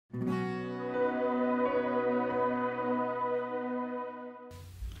Good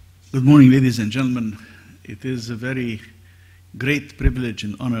morning, ladies and gentlemen. It is a very great privilege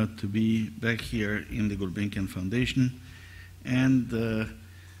and honor to be back here in the Gulbenkian Foundation and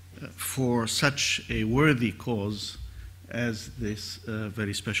for such a worthy cause as this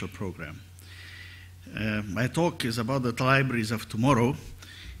very special program. My talk is about the libraries of tomorrow,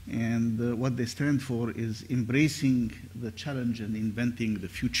 and what they stand for is embracing the challenge and inventing the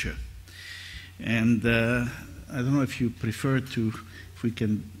future. And I don't know if you prefer to, if we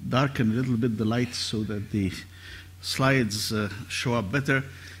can darken a little bit the lights so that the slides show up better,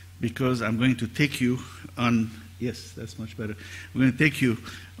 because I'm going to take you on, yes, that's much better. I'm going to take you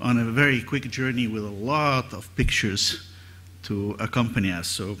on a very quick journey with a lot of pictures to accompany us.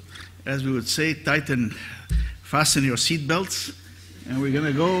 So, as we would say, fasten your seatbelts, and we're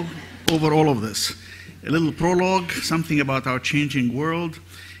going to go over all of this. A little prologue, something about our changing world,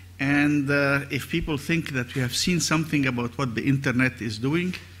 and if people think that we have seen something about what the internet is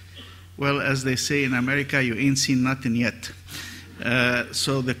doing, well, as they say in America, you ain't seen nothing yet.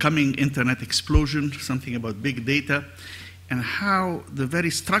 So the coming internet explosion, something about big data, and how the very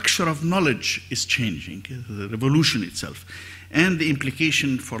structure of knowledge is changing, the revolution itself, and the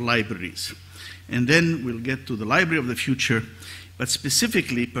implication for libraries. And then we'll get to the library of the future, but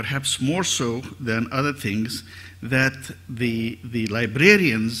specifically, perhaps more so than other things, that the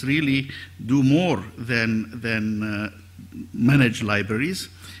librarians really do more than manage libraries.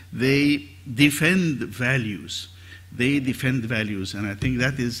 They defend values. They defend values, and I think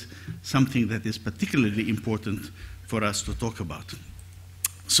that is something that is particularly important for us to talk about.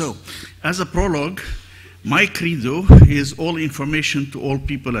 So, as a prologue, my credo is all information to all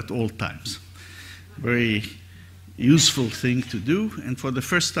people at all times. Very useful thing to do, and for the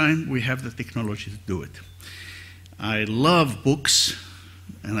first time, we have the technology to do it. I love books,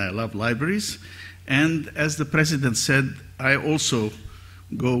 and I love libraries, and as the president said, I also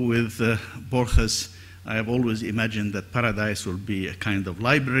go with Borges. I have always imagined that paradise will be a kind of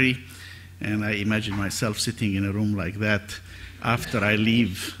library, and I imagine myself sitting in a room like that after I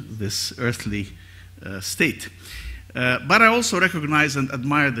leave this earthly state. But I also recognize and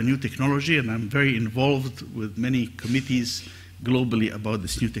admire the new technology, and I'm very involved with many committees globally about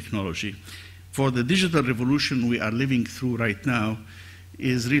this new technology. For the digital revolution we are living through right now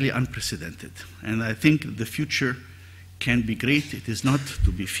is really unprecedented, and I think the future can be great. It is not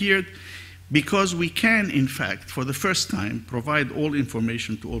to be feared, because we can, in fact, for the first time, provide all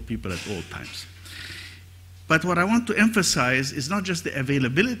information to all people at all times. But what I want to emphasize is not just the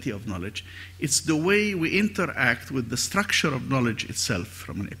availability of knowledge, it's the way we interact with the structure of knowledge itself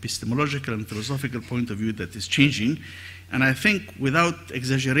from an epistemological and philosophical point of view that is changing. And I think, without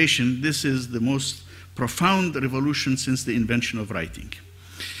exaggeration, this is the most profound revolution since the invention of writing.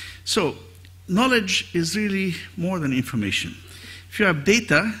 So, knowledge is really more than information. If you have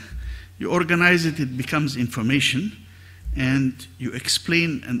data, you organize it, it becomes information, and you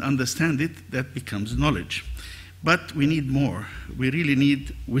explain and understand it, that becomes knowledge. But we need more. We really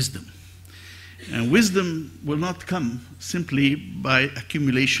need wisdom. And wisdom will not come simply by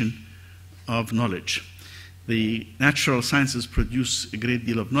accumulation of knowledge. The natural sciences produce a great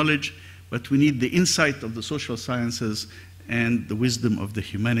deal of knowledge, but we need the insight of the social sciences and the wisdom of the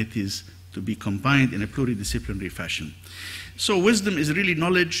humanities to be combined in a pluridisciplinary fashion. So wisdom is really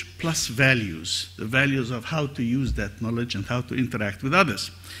knowledge plus values, the values of how to use that knowledge and how to interact with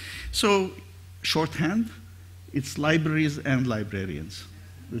others. So, shorthand, it's libraries and librarians,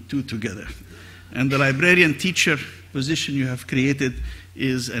 the two together. And the librarian teacher position you have created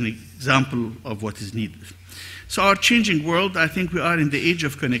is an example of what is needed. So our changing world, I think we are in the age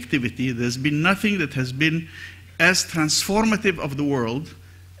of connectivity. There's been nothing that has been as transformative of the world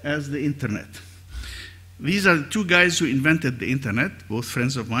as the internet. These are the two guys who invented the internet, both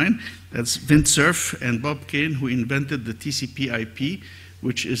friends of mine. That's Vint Cerf and Bob Kane, who invented the TCP/IP,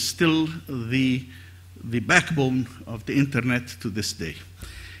 which is still the backbone of the internet to this day.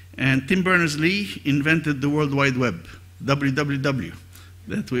 And Tim Berners-Lee invented the World Wide Web, WWW,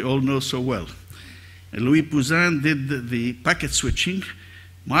 that we all know so well. And Louis Pouzin did the packet switching.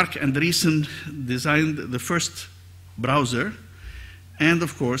 Mark Andreessen designed the first browser, and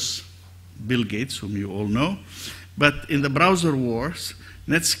of course, Bill Gates, whom you all know. But in the browser wars,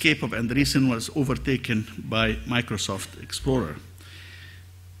 Netscape of Andreessen was overtaken by Microsoft Explorer.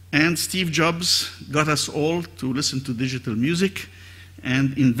 And Steve Jobs got us all to listen to digital music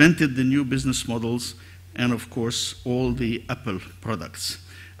and invented the new business models and, of course, all the Apple products.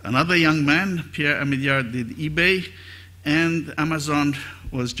 Another young man, Pierre Amidyar, did eBay, and Amazon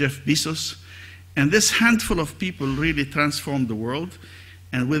was Jeff Bezos. And this handful of people really transformed the world.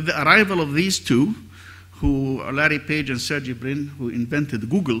 And with the arrival of these two, who are Larry Page and Sergey Brin, who invented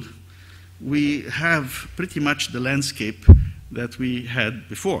Google, we have pretty much the landscape that we had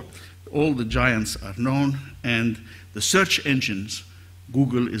before. All the giants are known, and the search engines,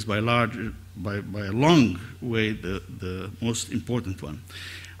 Google is by a long way the most important one.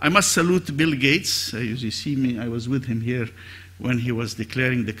 I must salute Bill Gates. As you see me, I was with him here when he was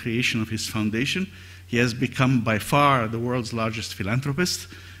declaring the creation of his foundation. He has become by far the world's largest philanthropist,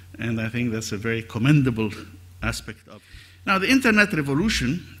 and I think that's a very commendable aspect of it. Now, the internet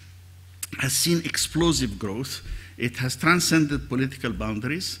revolution has seen explosive growth. It has transcended political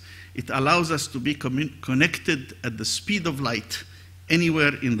boundaries. It allows us to be connected at the speed of light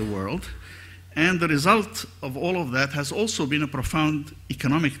anywhere in the world. And the result of all of that has also been a profound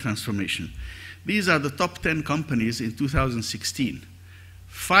economic transformation. These are the top 10 companies in 2016.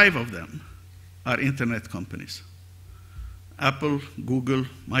 5 of them are internet companies: Apple, Google,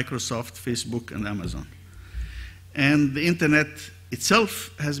 Microsoft, Facebook, and Amazon. And the internet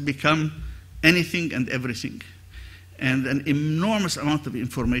itself has become anything and everything, and an enormous amount of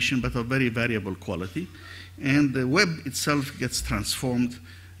information, but of very variable quality. And the web itself gets transformed,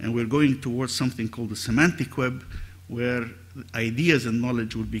 and we're going towards something called the semantic web, where ideas and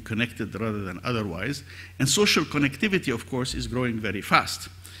knowledge will be connected rather than otherwise. And social connectivity, of course, is growing very fast.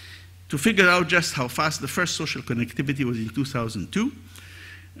 To figure out just how fast, the first social connectivity was in 2002,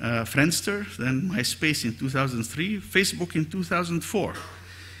 Friendster, then MySpace in 2003, Facebook in 2004.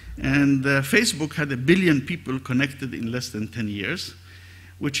 And Facebook had 1 billion people connected in less than 10 years,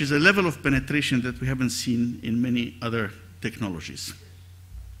 which is a level of penetration that we haven't seen in many other technologies.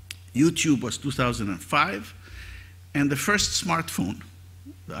 YouTube was 2005, and the first smartphone,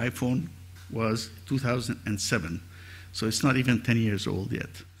 the iPhone, was 2007. So it's not even 10 years old yet.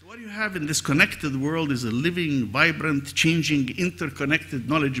 So what you have in this connected world is a living, vibrant, changing, interconnected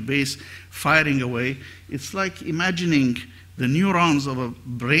knowledge base firing away. It's like imagining the neurons of a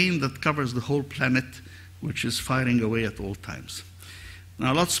brain that covers the whole planet, which is firing away at all times.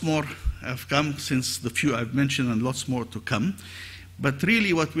 Now, lots more have come since the few I've mentioned, and lots more to come. But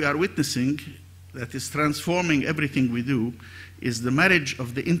really what we are witnessing that is transforming everything we do is the marriage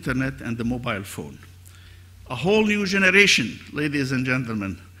of the internet and the mobile phone. A whole new generation, ladies and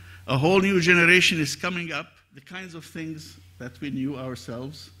gentlemen, a whole new generation is coming up. The kinds of things that we knew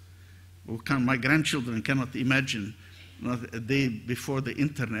ourselves, my grandchildren cannot imagine not a day before the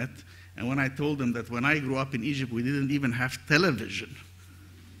internet. And when I told them that when I grew up in Egypt, we didn't even have television.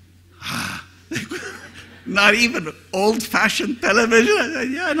 Not even old-fashioned television? I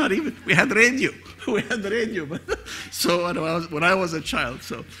said, yeah, not even. We had radio. We had radio. So when I was a child.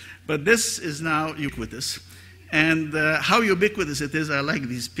 But this is now ubiquitous. And how ubiquitous it is, I like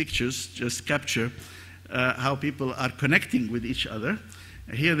these pictures, just capture how people are connecting with each other.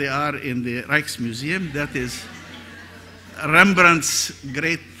 Here they are in the Rijksmuseum. That is Rembrandt's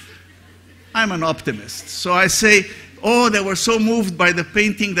great. I'm an optimist. So I say, oh, they were so moved by the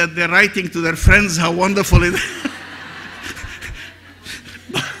painting that they're writing to their friends how wonderful it is.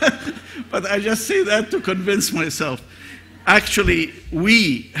 But I just say that to convince myself. Actually,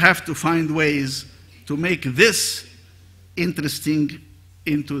 we have to find ways to make this interesting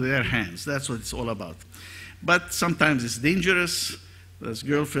into their hands. That's what it's all about. But sometimes it's dangerous. There's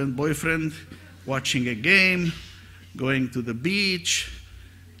girlfriend, boyfriend, watching a game, going to the beach,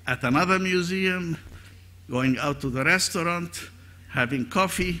 at another museum, going out to the restaurant, having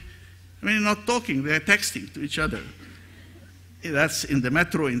coffee. I mean, not talking, they're texting to each other. That's in the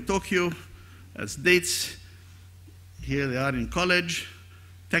metro in Tokyo, that's dates. Here they are in college,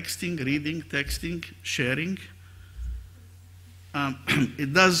 texting, reading, texting, sharing.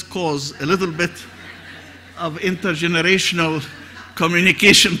 It does cause a little bit of intergenerational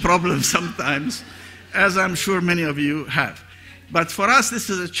communication problems sometimes, as I'm sure many of you have. But for us, this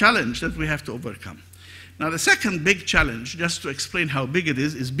is a challenge that we have to overcome. Now, the second big challenge, just to explain how big it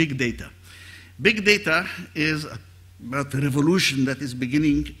is big data. Big data is about the revolution that is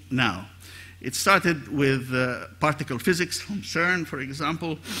beginning now. It started with particle physics from CERN, for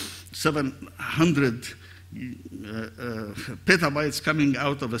example, 700 petabytes coming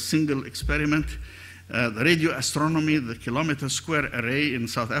out of a single experiment. The radio astronomy, the kilometer square array in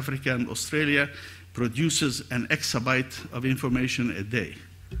South Africa and Australia produces an exabyte of information a day.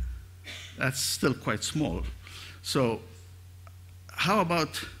 That's still quite small. So how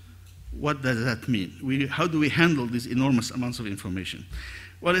about, what does that mean? How do we handle these enormous amounts of information?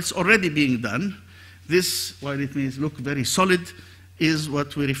 Well, it's already being done. This, while it may look very solid, is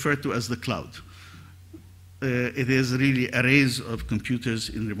what we refer to as the cloud. It is really arrays of computers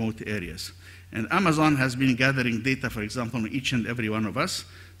in remote areas. And Amazon has been gathering data, for example, on each and every one of us.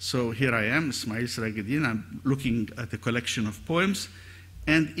 So here I am, Ismail Serageldin, I'm looking at a collection of poems,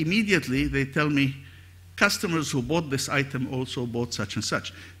 and immediately they tell me, customers who bought this item also bought such and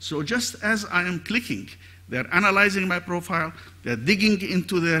such. So just as I am clicking, they're analyzing my profile, they're digging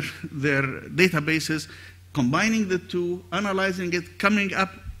into their databases, combining the two, analyzing it, coming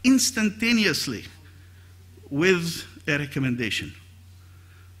up instantaneously with a recommendation.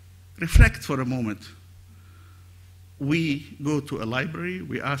 Reflect for a moment. We go to a library,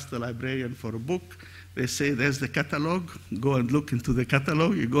 we ask the librarian for a book, they say, there's the catalog, go and look into the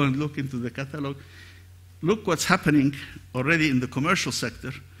catalog, you go and look into the catalog. Look what's happening already in the commercial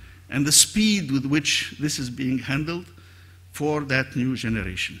sector and the speed with which this is being handled for that new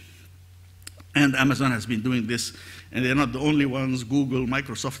generation. And Amazon has been doing this, and they're not the only ones. Google,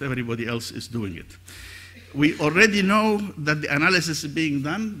 Microsoft, everybody else is doing it. We already know that the analysis is being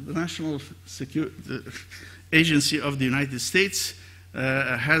done. The National Security Agency of the United States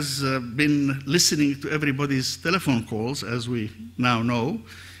has been listening to everybody's telephone calls, as we now know,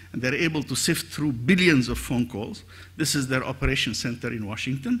 and they're able to sift through billions of phone calls. This is their operations center in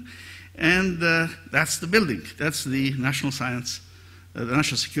Washington, and that's the building. That's the National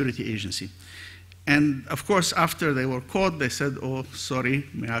Security Agency. And of course, after they were caught, they said, oh, sorry,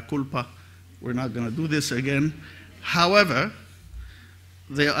 mea culpa, we're not going to do this again. However,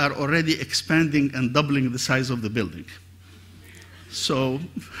 they are already expanding and doubling the size of the building. So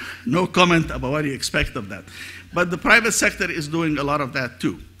no comment about what you expect of that. But the private sector is doing a lot of that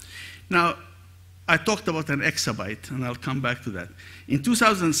too. Now, I talked about an exabyte, and I'll come back to that. In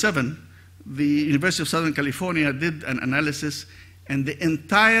 2007, the University of Southern California did an analysis, and the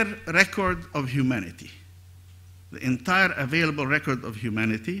entire record of humanity, the entire available record of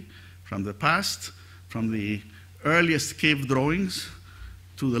humanity from the past, from the earliest cave drawings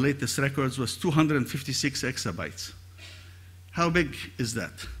to the latest records, was 256 exabytes. How big is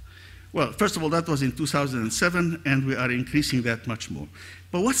that? Well, first of all, that was in 2007, and we are increasing that much more.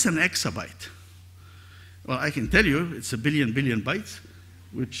 But what's an exabyte? Well, I can tell you it's a billion bytes,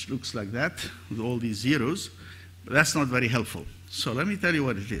 which looks like that with all these zeros, but that's not very helpful. So let me tell you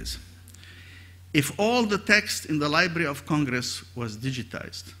what it is. If all the text in the Library of Congress was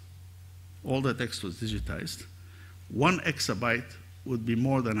digitized, all the text was digitized, 1 exabyte would be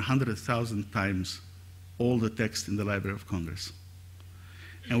more than 100,000 times all the text in the Library of Congress.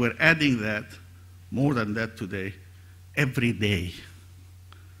 And we're adding that, more than that today, every day.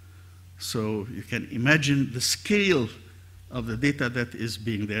 So you can imagine the scale of the data that is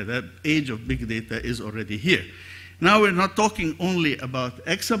being there. That age of big data is already here. Now we're not talking only about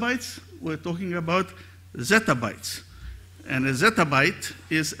exabytes, we're talking about zettabytes. And a zettabyte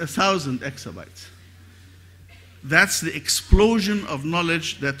is 1,000 exabytes. That's the explosion of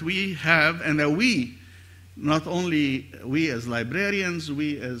knowledge that we have, and that we, not only we as librarians,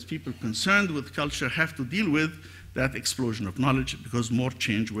 we as people concerned with culture, have to deal with that explosion of knowledge, because more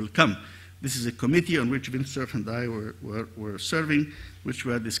change will come. This is a committee on which Vince Cerf and I were serving, which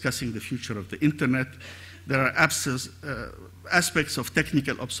were discussing the future of the internet. There are aspects of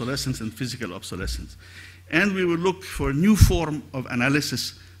technical obsolescence and physical obsolescence. And we will look for a new form of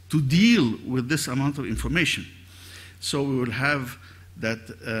analysis to deal with this amount of information. So we will have that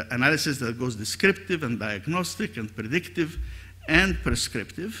analysis that goes descriptive and diagnostic and predictive and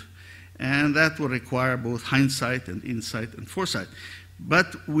prescriptive, and that will require both hindsight and insight and foresight.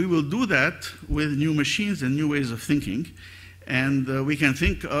 But we will do that with new machines and new ways of thinking, and we can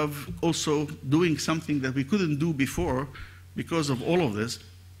think of also doing something that we couldn't do before because of all of this.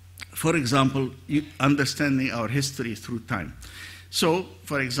 For example, understanding our history through time. So,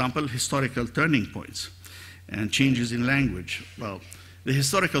 for example, historical turning points and changes in language. Well, the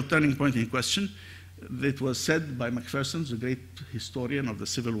historical turning point in question, it was said by Macpherson, the great historian of the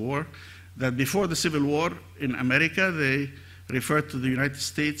Civil War, that before the Civil War in America, they referred to the United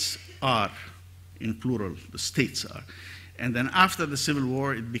States R, in plural, the states are. And then after the Civil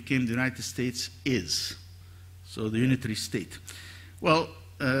War, it became the United States is, so the unitary state. Well,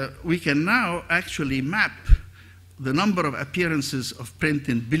 we can now actually map the number of appearances of print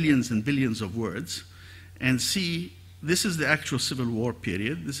in billions and billions of words and see this is the actual Civil War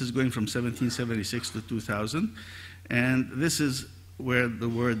period. This is going from 1776 to 2000. And this is where the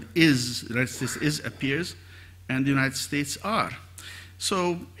word is, the United States is appears, and the United States are.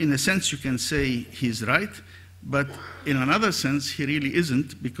 So in a sense, you can say he's right, but in another sense, he really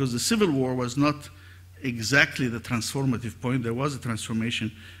isn't, because the Civil War was not exactly the transformative point. There was a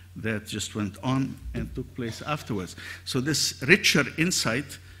transformation that just went on and took place afterwards. So this richer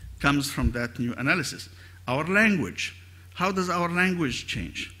insight comes from that new analysis. Our language. How does our language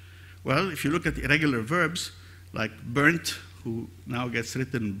change? Well, if you look at irregular verbs, like burnt, who now gets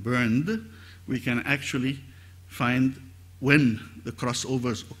written burned, we can actually find when the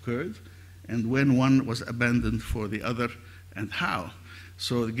crossovers occurred and when one was abandoned for the other and how.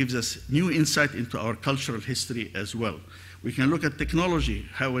 So it gives us new insight into our cultural history as well. We can look at technology,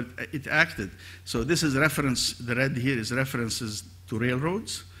 how it acted. So this is reference, the red here is references to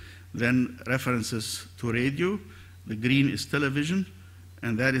railroads, then references to radio, the green is television,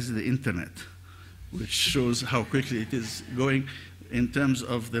 and that is the internet, which shows how quickly it is going in terms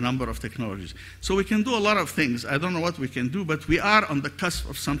of the number of technologies. So we can do a lot of things. I don't know what we can do, but we are on the cusp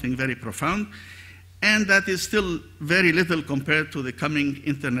of something very profound, and that is still very little compared to the coming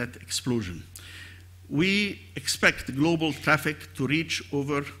internet explosion. We expect global traffic to reach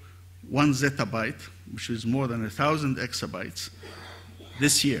over 1 zettabyte, which is more than 1,000 exabytes,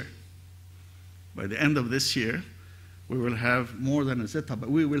 this year. By the end of this year, we will have more than a zettabyte.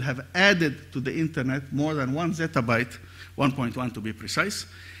 We will have added to the internet more than 1 zettabyte, 1.1 to be precise.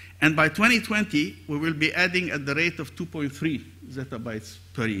 And by 2020, we will be adding at the rate of 2.3 zettabytes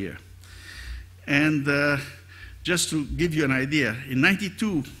per year. And just to give you an idea, in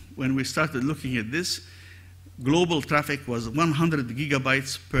 '92, when we started looking at this, global traffic was 100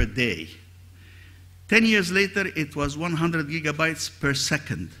 gigabytes per day. 10 years later, it was 100 gigabytes per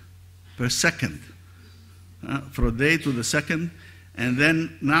second. For a day to the second. And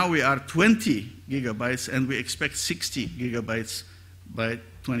then now we are 20 gigabytes, and we expect 60 gigabytes by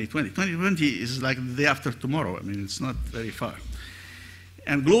 2020. 2020 is like the day after tomorrow. I mean, it's not very far.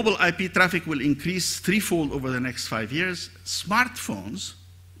 And global IP traffic will increase threefold over the next 5 years. Smartphones,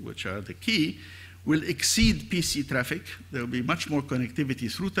 which are the key, will exceed PC traffic. There will be much more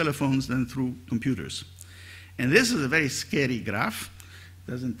connectivity through telephones than through computers. And this is a very scary graph.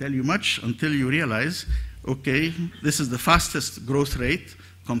 Doesn't tell you much until you realize, okay, this is the fastest growth rate,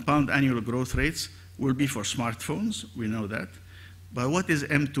 compound annual growth rates will be for smartphones, we know that. But what is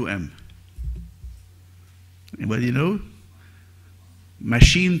M2M? Anybody know?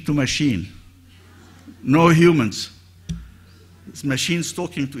 Machine to machine. No humans. It's machines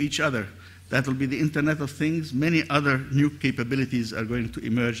talking to each other. That will be the Internet of Things. Many other new capabilities are going to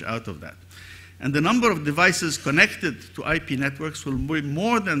emerge out of that. And the number of devices connected to IP networks will be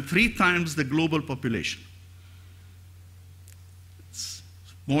more than 3 times the global population. It's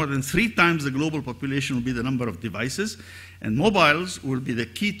more than 3 times the global population will be the number of devices, and mobiles will be the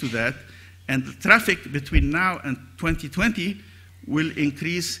key to that. And the traffic between now and 2020 will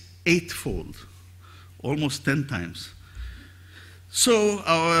increase 8-fold, almost 10 times. So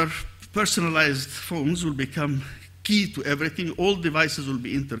our personalized phones will become key to everything. All devices will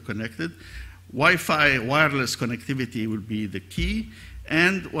be interconnected. Wi-Fi wireless connectivity will be the key.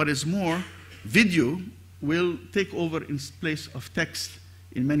 And what is more, video will take over in place of text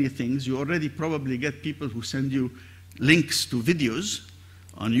in many things. You already probably get people who send you links to videos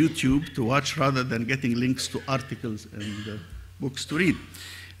on YouTube to watch rather than getting links to articles and books to read.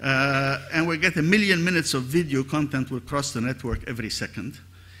 And we get 1 million minutes of video content will cross the network every second.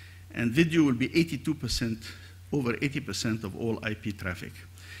 And video will be 82%, over 80% of all IP traffic.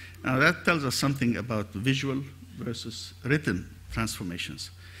 Now that tells us something about visual versus written transformations.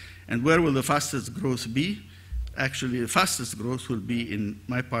 And where will the fastest growth be? Actually, the fastest growth will be in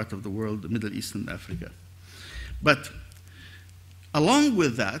my part of the world, the Middle East and Africa. But along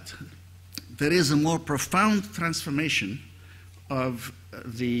with that, there is a more profound transformation of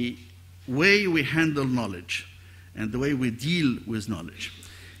the way we handle knowledge and the way we deal with knowledge.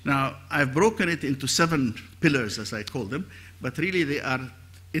 Now, I've broken it into 7 pillars, as I call them, but really they are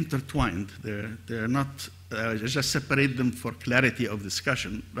intertwined. They're not, I just separate them for clarity of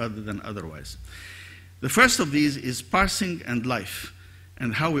discussion rather than otherwise. The first of these is parsing and life,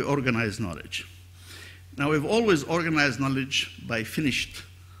 and how we organize knowledge. Now, we've always organized knowledge by finished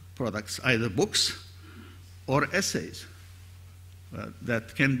products, either books or essays.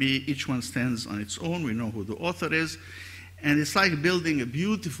 That can be, each one stands on its own, we know who the author is, and it's like building a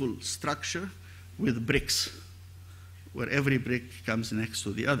beautiful structure with bricks, where every brick comes next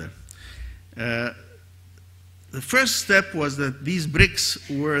to the other. The first step was that these bricks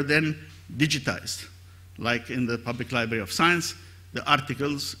were then digitized. Like in the Public Library of Science, the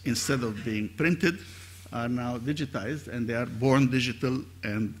articles, instead of being printed, are now digitized, and they are born digital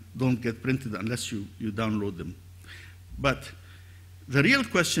and don't get printed unless you download them. But the real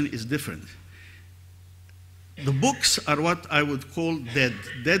question is different. The books are what I would call dead,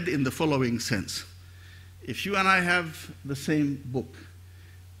 dead in the following sense. If you and I have the same book,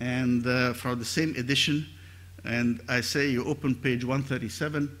 and from the same edition, and I say you open page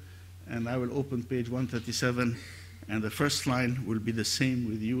 137, and I will open page 137, and the first line will be the same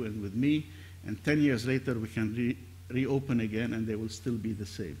with you and with me, and 10 years later we can reopen again and they will still be the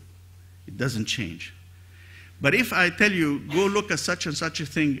same. It doesn't change. But if I tell you, go look at such and such a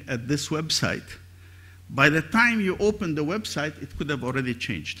thing at this website, by the time you open the website, it could have already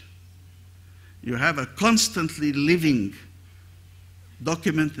changed. You have a constantly living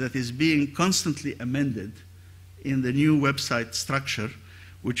document that is being constantly amended in the new website structure,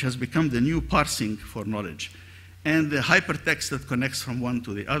 which has become the new parsing for knowledge, and the hypertext that connects from one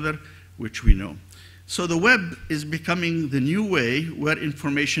to the other, which we know. So the web is becoming the new way where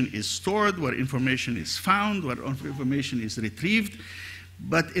information is stored, where information is found, where information is retrieved.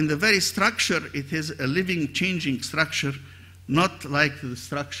 But in the very structure, it is a living, changing structure, not like the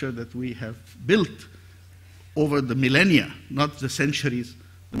structure that we have built over the millennia, not the centuries.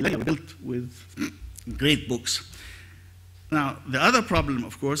 The millennia built with great books. Now, the other problem,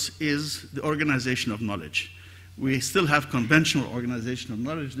 of course, is the organization of knowledge. We still have conventional organization of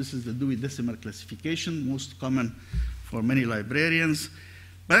knowledge. This is the Dewey Decimal Classification, most common for many librarians.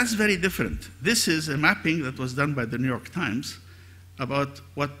 But that's very different. This is a mapping that was done by the New York Times about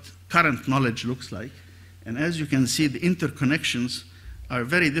what current knowledge looks like. And as you can see, the interconnections are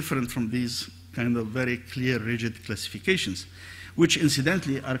very different from these kind of very clear, rigid classifications, which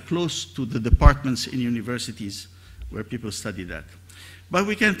incidentally are close to the departments in universities where people study that. But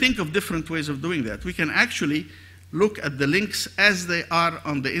we can think of different ways of doing that. We can actually look at the links as they are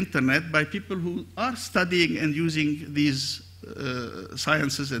on the internet by people who are studying and using these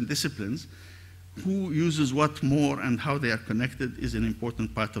sciences and disciplines. Who uses what more and how they are connected is an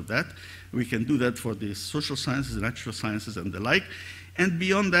important part of that. We can do that for the social sciences, natural sciences, and the like. And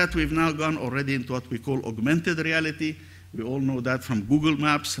beyond that, we've now gone already into what we call augmented reality. We all know that from Google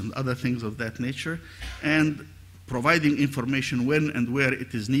Maps and other things of that nature. And providing information when and where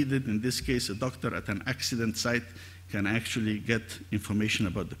it is needed. In this case, a doctor at an accident site can actually get information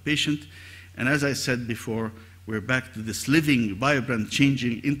about the patient. And as I said before, we're back to this living, vibrant,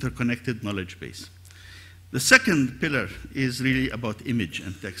 changing, interconnected knowledge base. The second pillar is really about image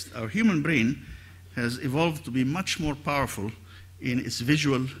and text. Our human brain has evolved to be much more powerful in its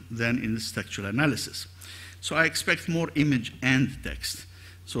visual than in its textual analysis. So I expect more image and text.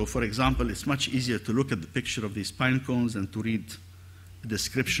 So for example, it's much easier to look at the picture of these pine cones and to read a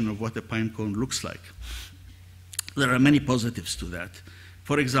description of what a pine cone looks like. There are many positives to that.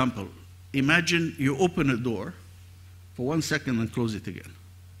 For example, imagine you open a door for 1 second and close it again.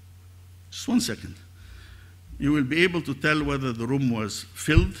 Just 1 second. You will be able to tell whether the room was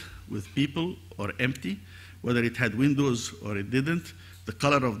filled with people or empty, whether it had windows or it didn't, the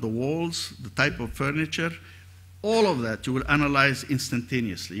color of the walls, the type of furniture. All of that you will analyze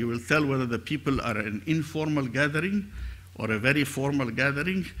instantaneously. You will tell whether the people are an informal gathering or a very formal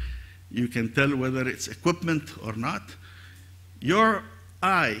gathering. You can tell whether it's equipment or not. Your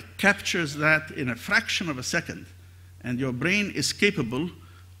eye captures that in a fraction of a second, and your brain is capable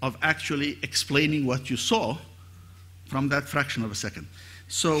of actually explaining what you saw from that fraction of a second.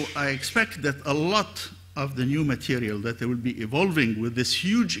 So I expect that a lot of the new material that will be evolving with this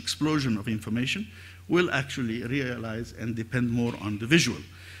huge explosion of information will actually realize and depend more on the visual.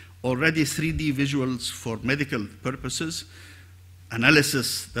 Already 3D visuals for medical purposes,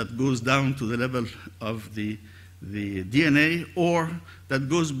 analysis that goes down to the level of the DNA, or that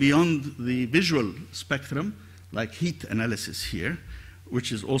goes beyond the visual spectrum, like heat analysis here,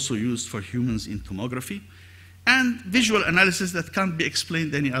 which is also used for humans in tomography, and visual analysis that can't be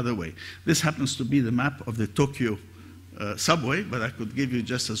explained any other way. This happens to be the map of the Tokyo subway, but I could give you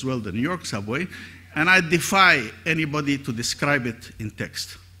just as well the New York subway, and I defy anybody to describe it in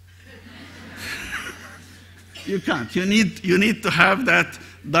text. You can't. You need to have that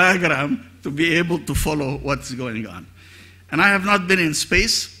diagram to be able to follow what's going on. And I have not been in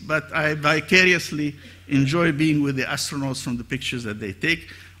space, but I vicariously enjoy being with the astronauts from the pictures that they take,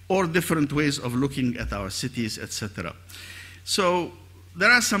 or different ways of looking at our cities, etc. So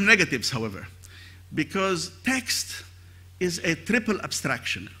there are some negatives, however, because text is a triple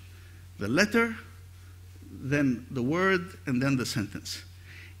abstraction: the letter, then the word, and then the sentence.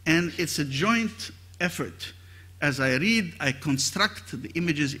 And it's a joint effort. As I read, I construct the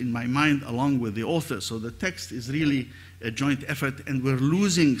images in my mind along with the author. So the text is really a joint effort, and we're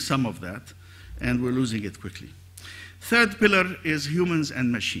losing some of that, and we're losing it quickly. Third pillar is humans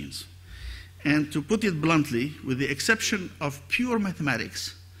and machines. And to put it bluntly, with the exception of pure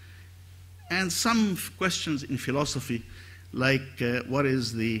mathematics and some questions in philosophy, like what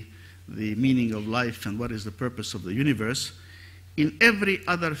is the meaning of life and what is the purpose of the universe, in every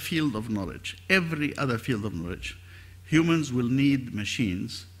other field of knowledge, humans will need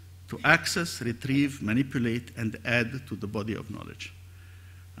machines to access, retrieve, manipulate, and add to the body of knowledge.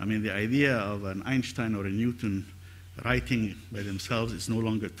 I mean, the idea of an Einstein or a Newton writing by themselves is no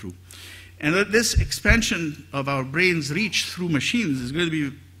longer true. And that this expansion of our brain's reach through machines is going to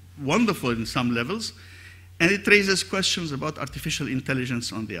be wonderful in some levels, and it raises questions about artificial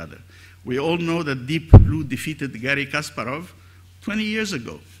intelligence on the other. We all know that Deep Blue defeated Garry Kasparov 20 years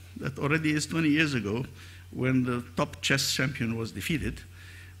ago. That already is 20 years ago when the top chess champion was defeated.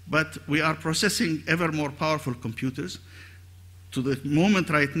 But we are processing ever more powerful computers. To the moment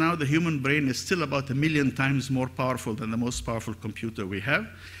right now, the human brain is still about 1 million times more powerful than the most powerful computer we have.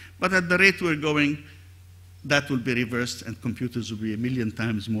 But at the rate we're going, that will be reversed and computers will be 1 million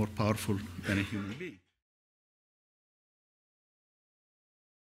times more powerful than a human being.